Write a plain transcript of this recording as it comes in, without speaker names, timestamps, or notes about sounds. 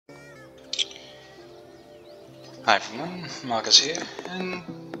Hi everyone, Marcus here, and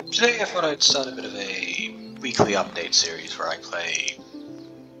today I thought I'd start a bit of a weekly update series where I play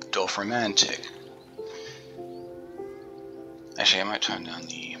Dorfromantik. Actually, I might turn down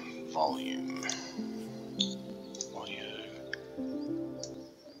the volume. Audio.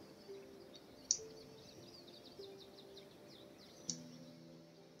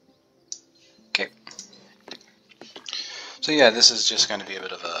 Okay. So yeah, this is just going to be a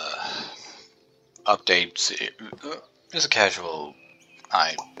bit of a update, just a casual,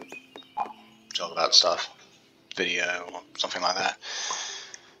 I talk about stuff, video, or something like that.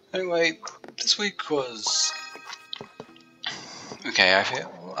 Anyway, this week was okay.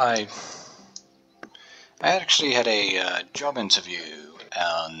 I actually had a job interview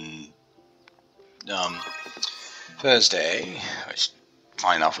on Thursday, which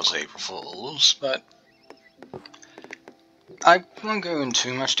funny enough was April Fool's, but I won't go into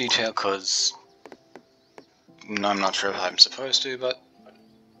too much detail because I'm not sure if I'm supposed to, but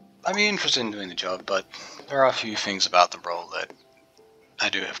I'd be interested in doing the job, but there are a few things about the role that I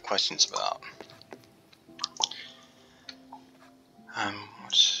do have questions about.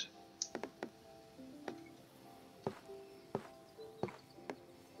 What?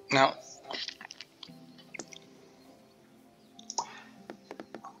 Now,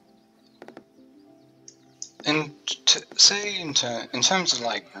 in terms of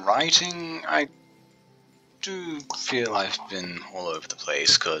like writing, I do feel I've been all over the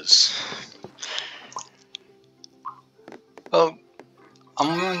place because, well,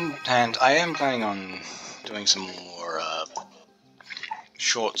 on one hand, I am planning on doing some more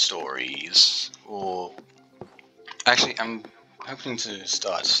short stories, or actually, I'm hoping to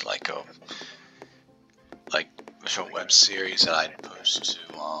start like a short web series that I'd post to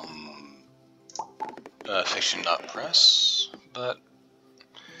fiction.press, but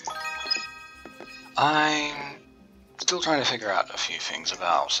I'm still trying to figure out a few things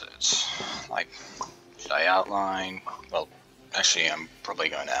about it. Like, should I outline? Well, actually, I'm probably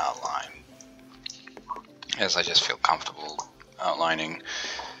going to outline, as I just feel comfortable outlining.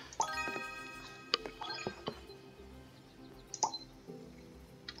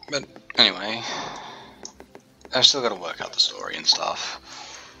 But anyway, I've still got to work out the story and stuff.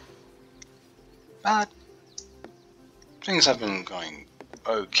 But things have been going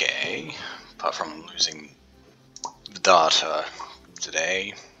okay, apart from losing the data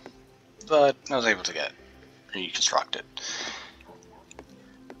today. But I was able to get reconstructed.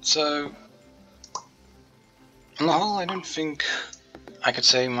 So, on the whole, I don't think I could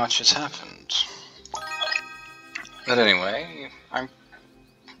say much has happened. But anyway, I'm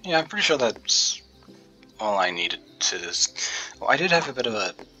pretty sure that's all I needed to this. Well, I did have a bit of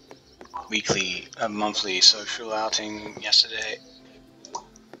a monthly social outing yesterday,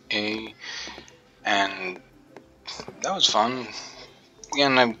 and that was fun.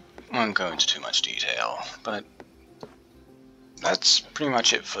 Again, I won't go into too much detail, but that's pretty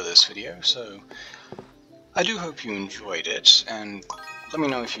much it for this video, so I do hope you enjoyed it, and let me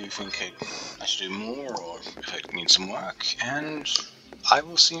know if you think I should do more, or if it needs some work, and I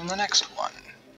will see you in the next one.